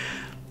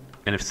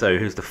 And if so,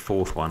 who's the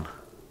fourth one?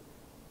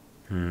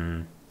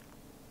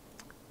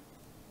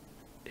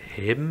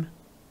 Him?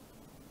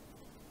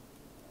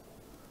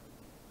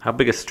 How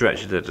big a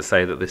stretch is it to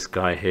say that this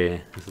guy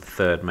here is the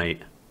third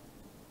mate?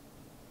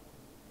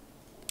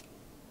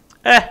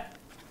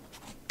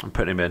 I'm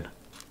putting him in.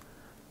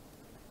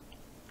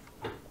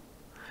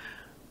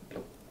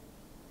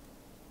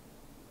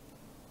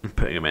 I'm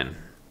putting him in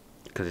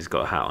because he's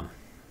got a hat on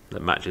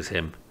that matches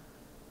him.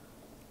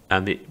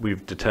 And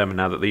we've determined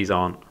now that these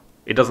aren't...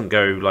 It doesn't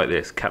go like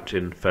this.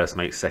 Captain, first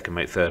mate, second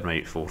mate, third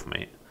mate, fourth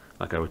mate.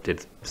 Like I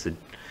did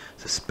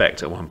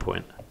suspect at one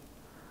point.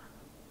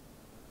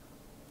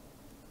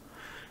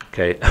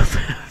 Okay, I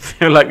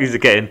feel like these are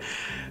getting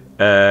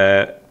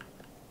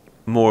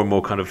more and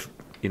more kind of,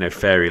 you know,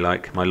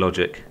 fairy-like, my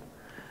logic.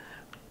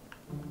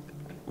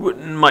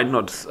 Might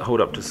not hold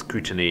up to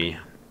scrutiny.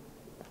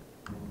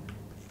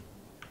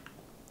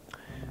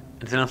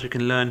 Anything else we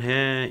can learn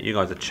here? You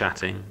guys are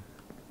chatting.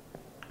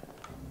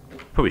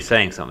 Probably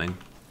saying something.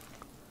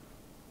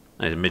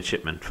 Oh, he's a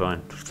midshipman,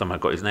 fine. Somehow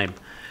got his name.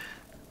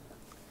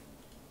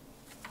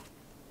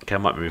 Okay, I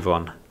might move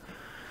on.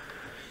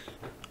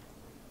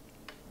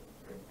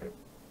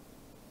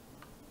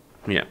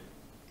 Yeah,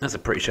 that's a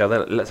pretty show.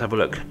 Let's have a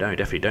look. No,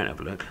 definitely don't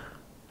have a look.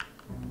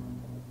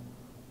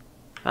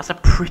 That's a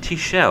pretty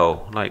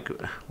shell. Like,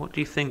 what do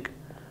you think?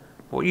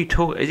 What are you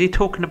talking? Is he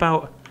talking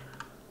about?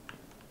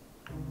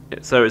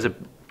 So it's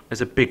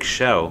a big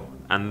shell,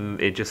 and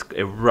it just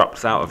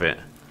erupts out of it.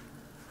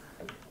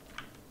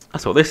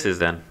 That's what this is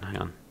then. Hang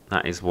on.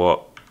 That is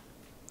what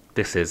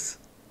this is.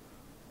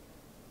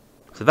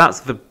 So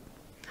that's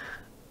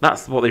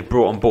what they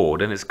brought on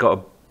board, and it's got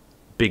a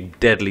big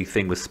deadly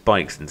thing with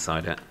spikes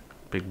inside it.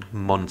 Big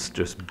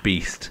monstrous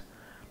beast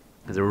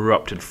has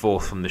erupted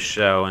forth from the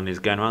shell and is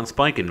going around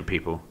spiking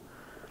people.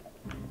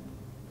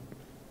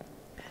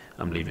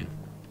 I'm leaving.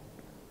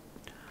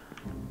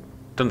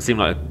 Doesn't seem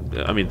like...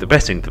 I mean, the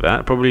best thing to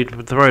that, probably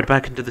throw it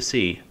back into the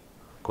sea,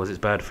 because it's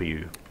bad for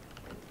you.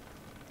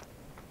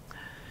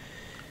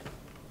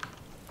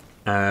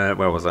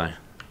 Where was I?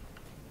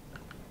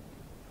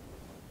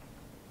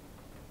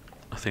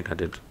 I think I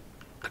did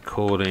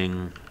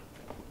according...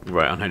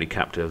 Right, unholy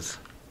captives.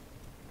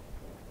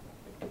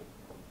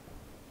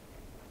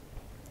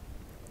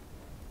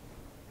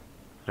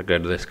 I'll go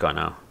to this guy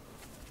now.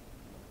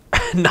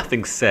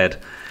 Nothing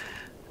said.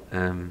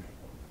 I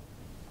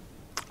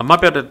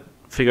might be able to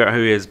figure out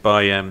who he is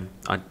by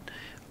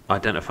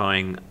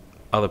identifying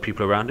other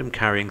people around him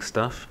carrying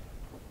stuff.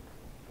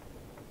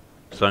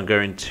 So I'm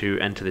going to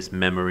enter this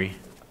memory.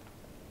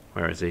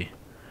 Where is he?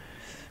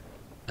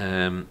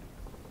 Down,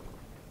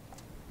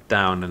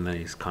 and then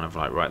he's kind of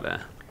like right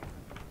there.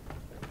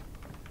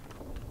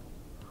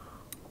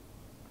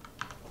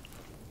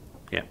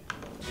 Yeah.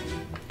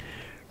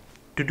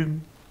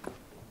 Doo-doo.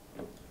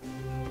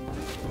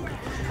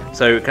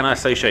 So can I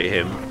associate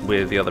him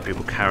with the other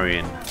people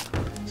carrying?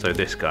 So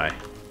this guy.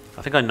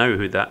 I think I know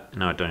who that...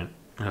 No, I don't.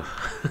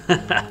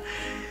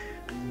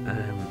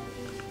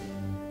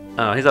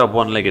 Oh, he's our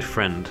one-legged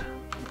friend.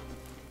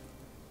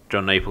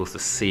 John Naples, the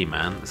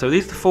seaman. So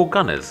these are the 4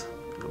 gunners.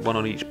 One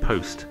on each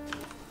post.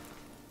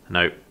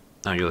 No.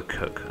 Oh, you're the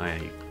cook. I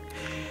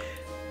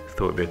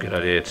thought it'd be a good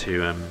idea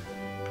to...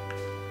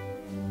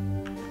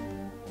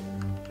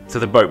 So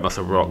the boat must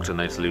have rocked and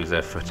they just lose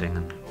their footing.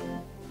 And...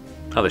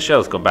 Oh, the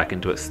shell's gone back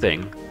into its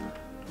thing.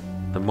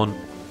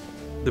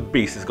 The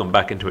beast has gone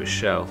back into its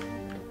shell.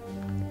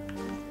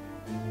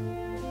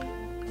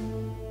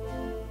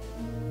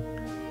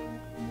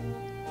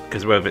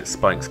 Because wherever its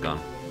spike's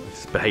gone,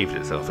 it's behaved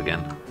itself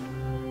again.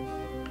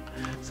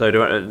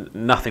 So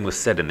nothing was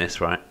said in this,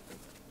 right?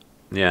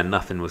 Yeah,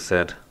 nothing was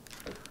said.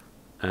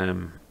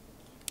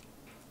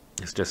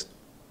 It's just...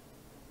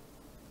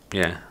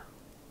 Yeah.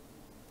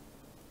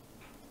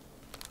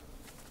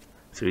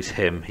 So he's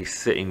him. He's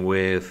sitting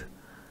with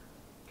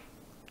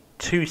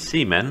 2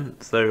 seamen.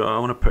 So I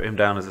want to put him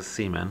down as a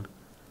seaman.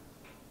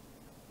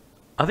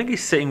 I think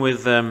he's sitting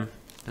with...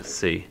 let's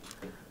see.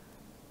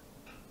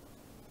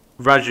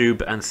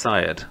 Rajub and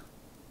Syed.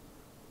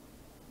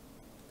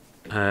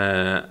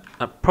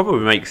 That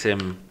probably makes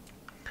him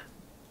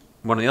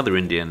one of the other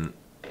Indian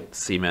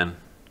seamen.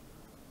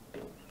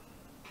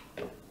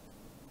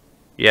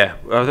 Yeah,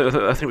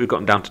 I think we've got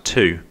him down to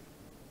 2.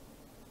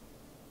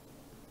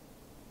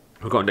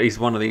 He's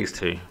one of these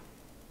 2.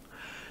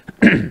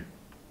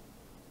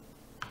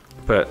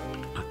 But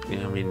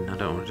yeah, I mean, I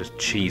don't want to just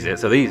cheese it.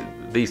 So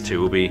these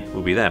 2 will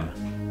be them.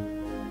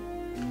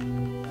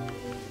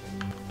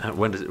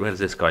 Where does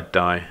this guy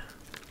die?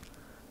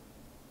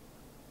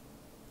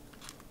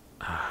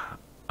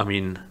 I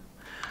mean,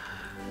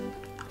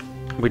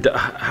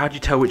 how do you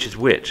tell which is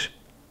which?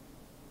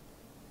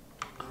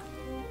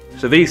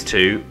 So these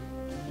 2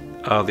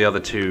 are the other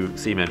 2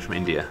 seamen from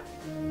India.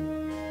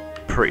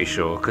 Pretty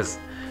sure, because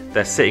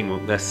they're sitting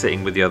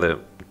with the other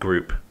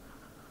group.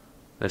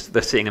 They're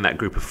sitting in that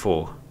group of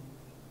 4.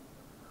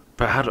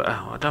 But I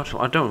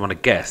don't want to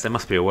guess. There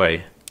must be a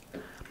way.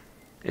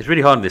 It's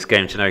really hard in this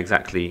game to know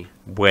exactly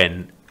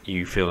when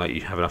you feel like you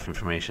have enough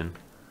information.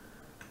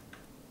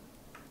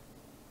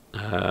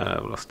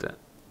 I've lost it.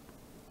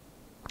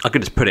 I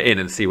could just put it in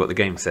and see what the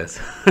game says.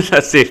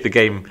 Let's see if the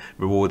game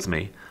rewards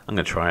me. I'm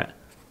going to try it.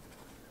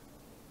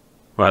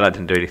 Right, that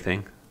didn't do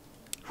anything.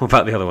 What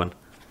about the other one?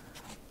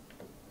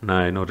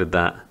 No, nor did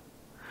that.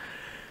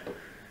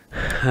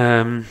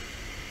 Fine,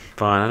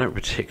 I don't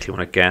particularly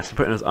want to guess. I'm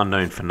putting it as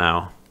unknown for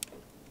now.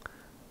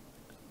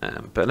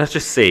 But let's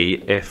just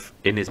see if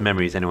in his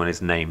memories anyone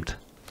is named.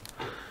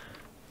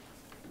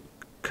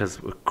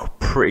 Because we're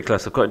pretty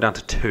close. I've got it down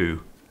to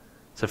 2.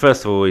 So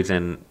first of all, he's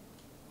in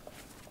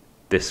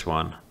this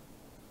one.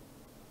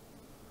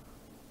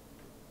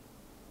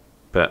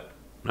 But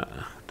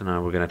I don't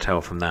know, we're going to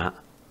tell from that.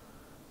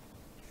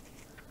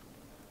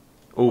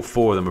 All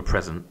 4 of them are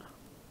present.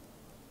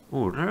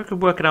 Oh, I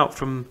can work it out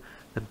from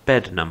the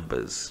bed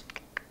numbers.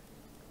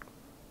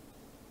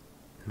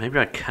 Maybe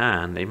I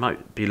can. They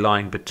might be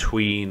lying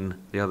between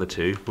the other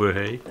 2.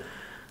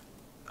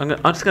 I'm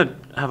just going to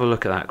have a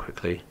look at that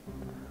quickly.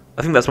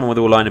 I think that's one where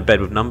they're all lying in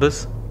bed with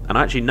numbers. And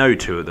I actually know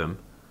 2 of them.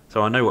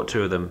 So I know what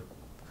 2 of them...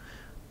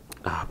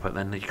 Ah, but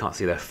then you can't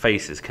see their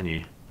faces, can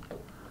you?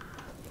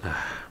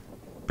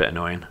 Bit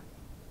annoying.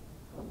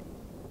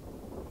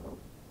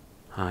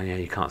 Oh yeah,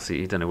 you can't see.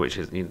 You don't know which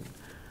is...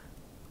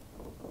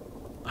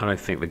 I don't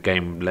think the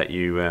game let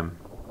you...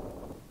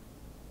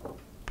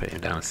 Put him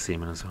down as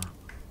seaman as well.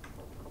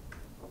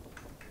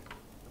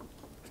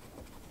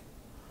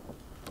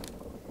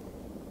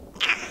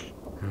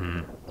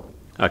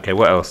 Okay,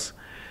 what else?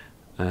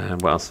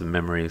 What else are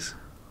memories?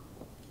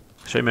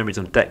 Show memories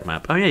on deck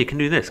map. Oh yeah, you can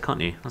do this, can't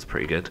you? That's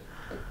pretty good.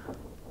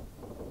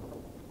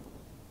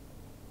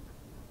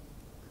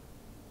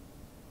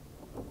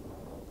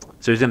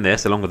 So he's in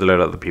this, along with a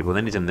load of other people.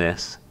 Then he's in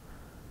this,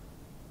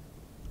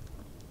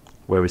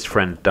 where his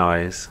friend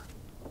dies.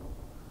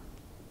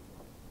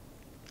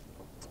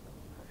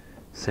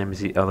 Same as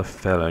the other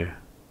fellow.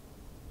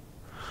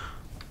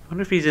 I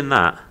wonder if he's in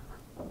that.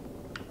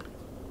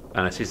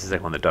 And it's just the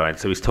second one that died.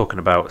 So he's talking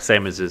about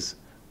same as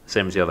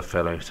the other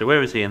fellow. So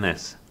where is he in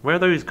this? Where are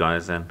those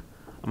guys then?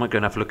 I might go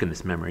and have a look in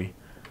this memory.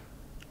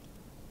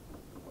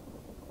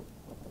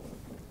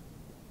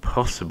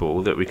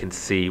 Possible that we can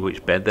see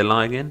which bed they're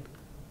lying in.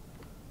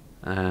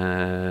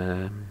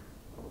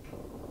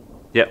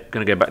 Yep,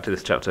 gonna go back to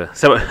this chapter.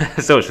 So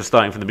much for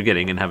starting from the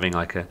beginning and having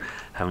like a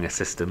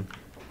system.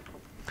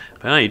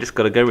 But no, you just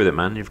got to go with it,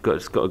 man. You've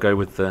just got to go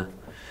with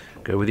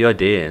the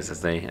ideas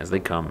as they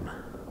come.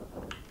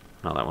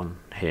 Not that one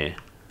here.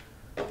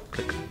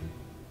 Click.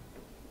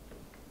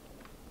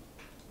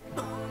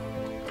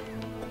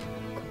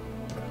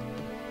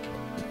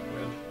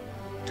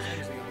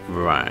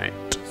 Right.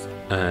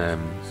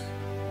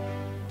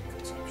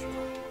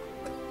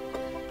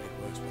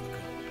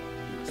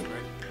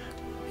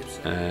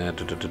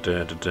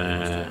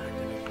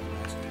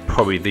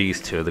 Probably these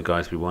two are the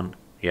guys we want.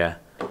 Yeah.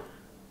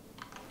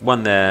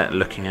 One they're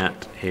looking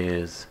at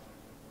is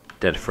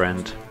dead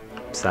friend,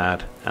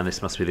 sad, and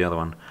this must be the other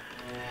one.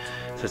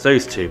 So it's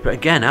those two. But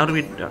again, how do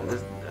we?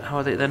 How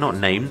are they? They're not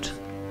named.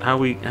 How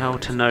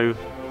to know?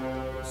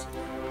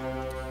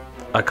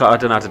 I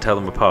don't know how to tell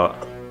them apart.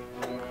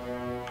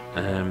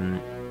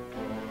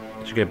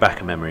 Should go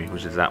back a memory,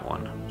 which is that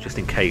one, just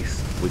in case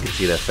we can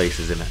see their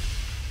faces in it.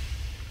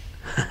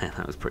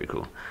 That was pretty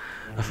cool.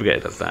 I forget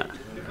it does that.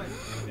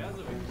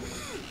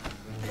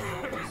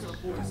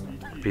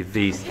 Be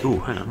these. Oh,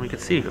 hang on. We could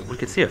see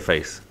a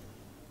face.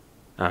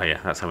 Oh yeah,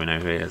 that's how we know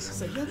who he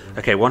is.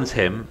 Okay, one's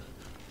him.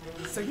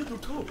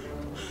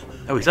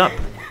 Oh, he's up.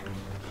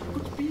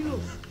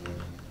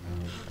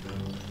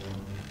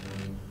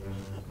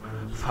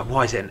 Fuck,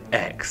 why is it an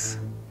X?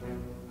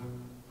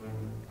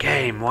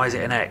 Game, why is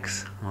it an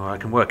X? Well, I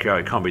can work it out.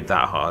 It can't be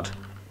that hard.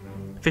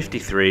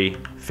 53,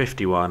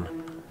 51,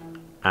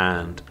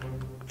 and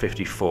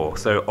 54.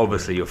 So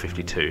obviously you're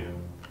 52.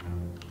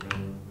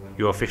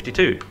 You're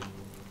 52.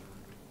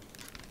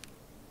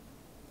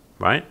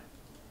 Right?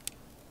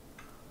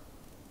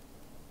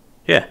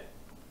 Yeah.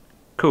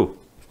 Cool.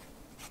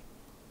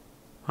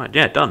 Right,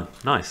 yeah, done.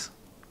 Nice.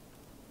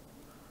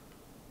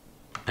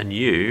 And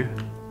you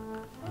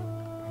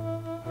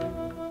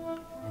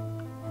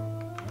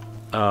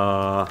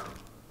are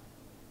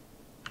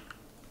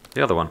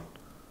the other one.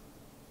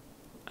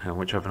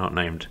 Which I've not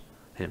named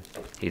him.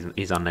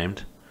 He's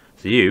unnamed.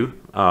 So you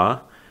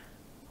are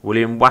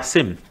William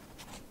Wassim.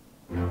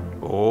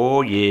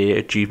 Oh yeah,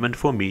 achievement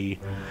for me.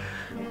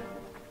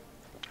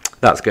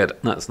 That's good.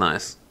 That's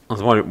nice. I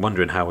was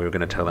wondering how we were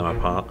going to tell them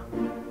apart.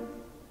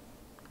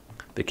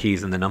 The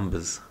keys and the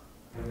numbers.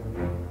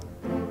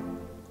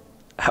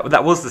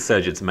 That was the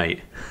surgeon's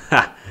mate.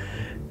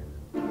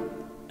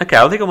 Okay,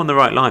 I think I'm on the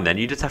right line then.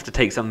 You just have to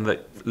take something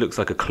that looks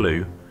like a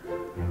clue,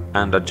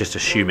 and I'd just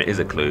assume it is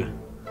a clue.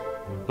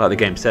 Like the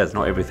game says,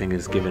 not everything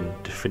is given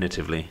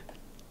definitively.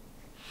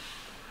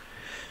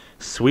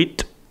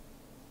 Sweet.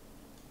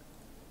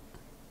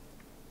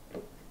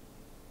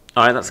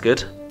 Alright, that's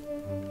good.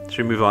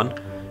 Should we move on?